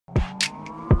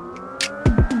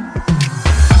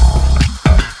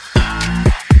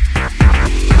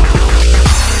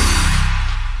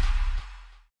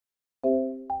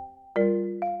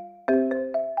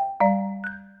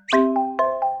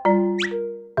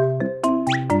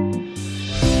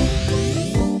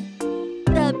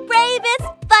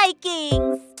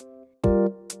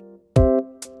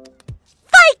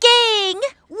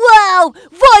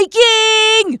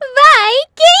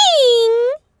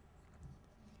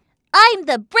I'm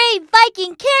the brave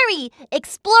Viking Carrie,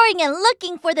 exploring and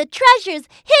looking for the treasures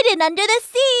hidden under the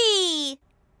sea.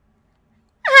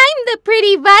 I'm the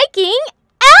pretty Viking,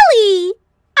 Ellie.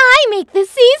 I make the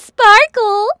sea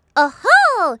sparkle.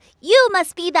 Oh, you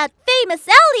must be that famous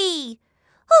Ellie.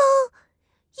 Oh,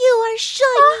 you are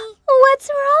shiny. What's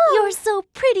wrong? You're so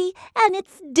pretty and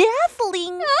it's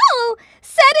dazzling. Oh,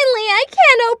 suddenly I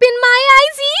can't open my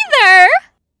eyes either.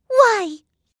 Why?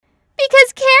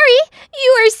 Because, Carrie,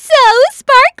 you are so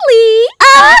sparkly.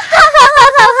 Ha,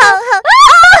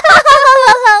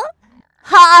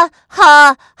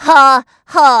 ha, ha,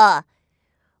 ha.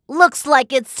 Looks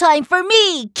like it's time for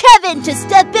me, Kevin, to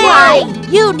step in. Why?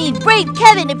 You need brave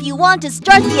Kevin if you want to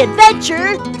start the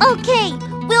adventure. Okay,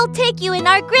 we'll take you in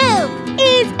our group.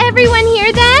 Is everyone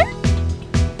here then?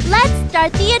 Let's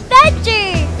start the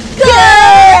adventure.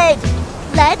 Good!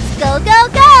 Let's go, go,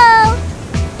 go.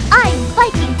 I'm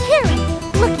Viking Carrie,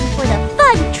 looking for the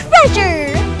fun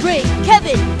treasure. Brave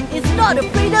Kevin is not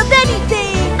afraid of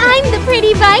anything. I'm the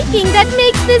pretty Viking that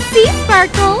makes the sea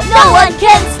sparkle. No one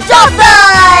can stop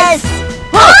us!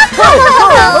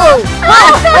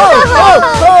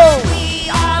 We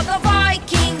are the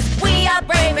Vikings, we are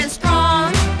brave and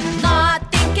strong.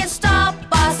 Nothing can stop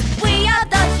us, we are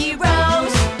the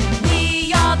heroes.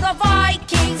 We are the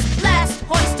Vikings, let's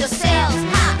hoist the sails.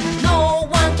 Ha! No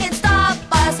one can stop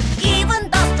us, even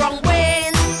the strong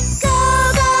wind. Go,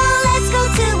 go, let's go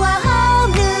to a whole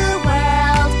new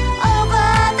world.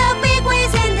 Over the big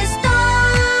waves in the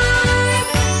storm.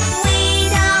 We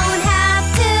don't have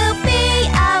to be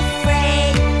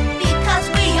afraid, because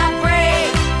we are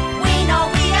brave. We know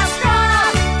we are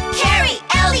strong. Carrie,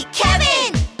 Ellie,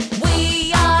 Kevin.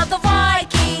 We are the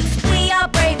Vikings, we are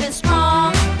brave and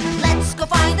strong. Let's go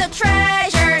find the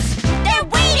treasures, they're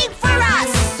waiting for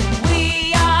us.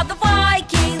 We are the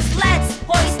Vikings, let's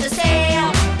hoist the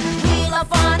sail. We love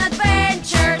fun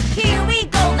adventures, here we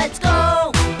go, let's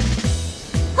go.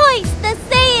 Hoist the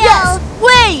sail! Yes,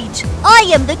 wait! I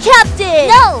am the captain!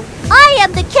 No, I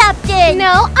am the captain!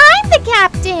 No, I'm the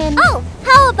captain. Oh,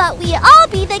 how about we all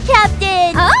be the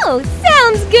captain? Oh,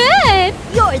 sounds good.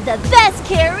 You're the best,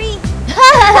 Carrie!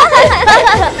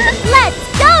 Let's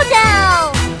go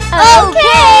now!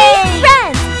 Okay.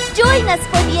 Friends, join us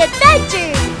for the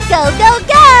adventure! Go, go,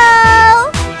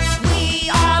 go! We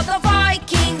are the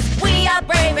Vikings, we are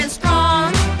brave and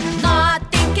strong.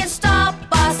 Nothing can stop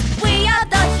us, we are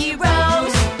the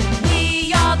heroes.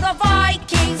 We are the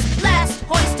Vikings, let's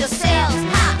hoist the sails.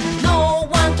 Ha! No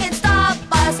one can stop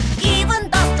us, even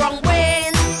the strong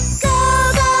wind.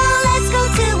 Go, go, let's go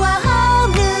to a whole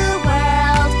new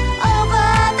world. Over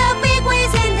the big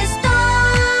waves in the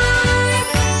storm.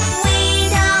 We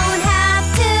don't have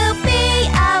to be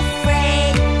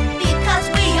afraid, because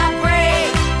we are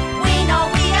brave. We know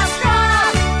we are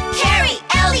strong. Carrie,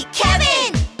 Ellie,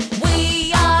 Kevin.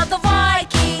 We are the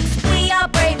Vikings, we are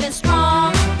brave and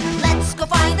strong. Let's go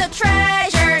find the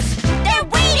treasures, they're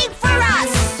waiting for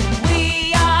us.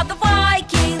 We are the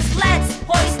Vikings, let's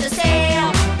hoist the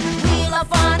sail. We love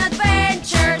fun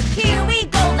adventures, here we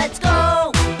go, let's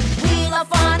go. We love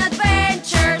fun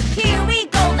adventures, here we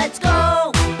go, let's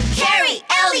go. Carrie,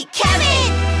 Ellie,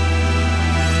 Kevin.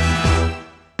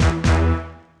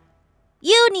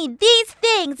 You need these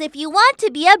things if you want to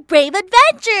be a brave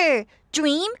adventurer.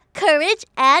 Dream, courage,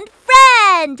 and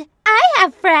friend. I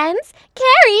have friends,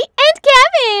 Carrie and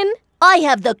Kevin. I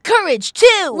have the courage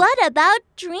too. What about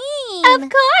dream? Of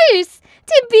course,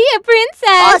 to be a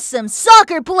princess. Awesome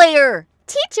soccer player.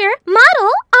 Teacher,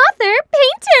 model, author,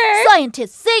 painter.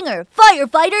 Scientist, singer,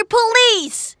 firefighter,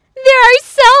 police. There are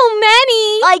so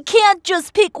many. I can't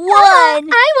just pick one.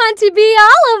 I want to be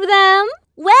all of them.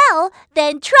 Well,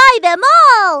 then try them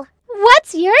all.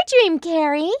 What's your dream,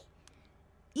 Carrie?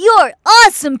 You're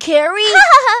awesome, Carrie.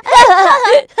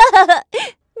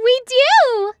 We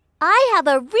do. I have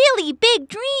a really big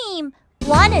dream.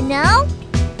 Wanna know?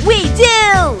 We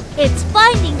do! It's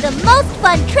finding the most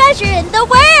fun treasure in the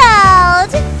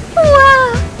world!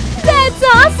 Wow, that's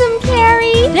awesome,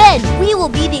 Carrie. Then we will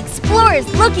be the explorers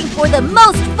looking for the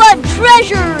most fun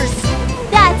treasures!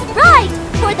 That's right!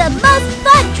 For the most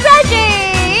fun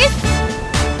treasures!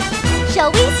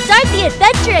 Shall we start the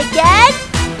adventure again?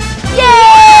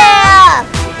 Yeah!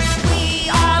 We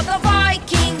are the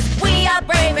Vikings, we are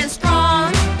brave and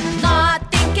strong.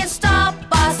 Nothing can stop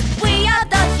us, we are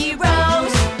the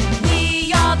heroes.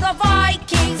 We are the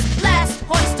Vikings, let's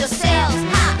hoist the sails.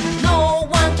 Ha! No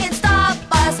one can stop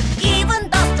us, even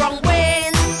the strong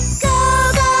wind.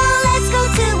 Go, go, let's go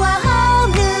to a whole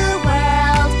new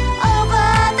world.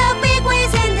 Over the big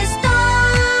waves in the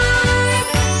storm.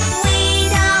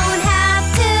 We don't have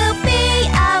to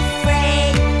be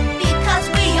afraid,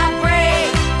 because we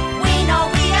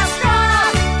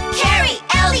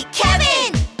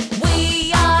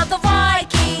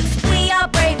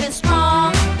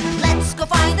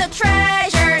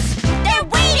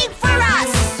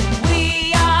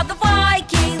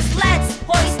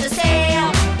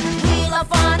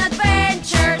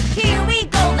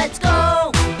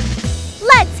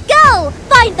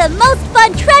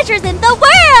in the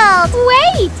world!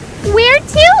 Wait! Where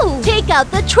to? Take out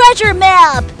the treasure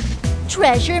map!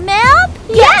 Treasure map?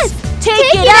 Yes!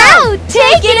 Take it out!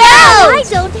 Take it out! I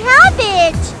don't have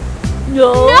it!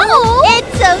 No?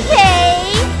 It's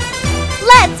okay!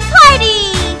 Let's party!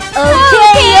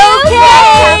 Okay!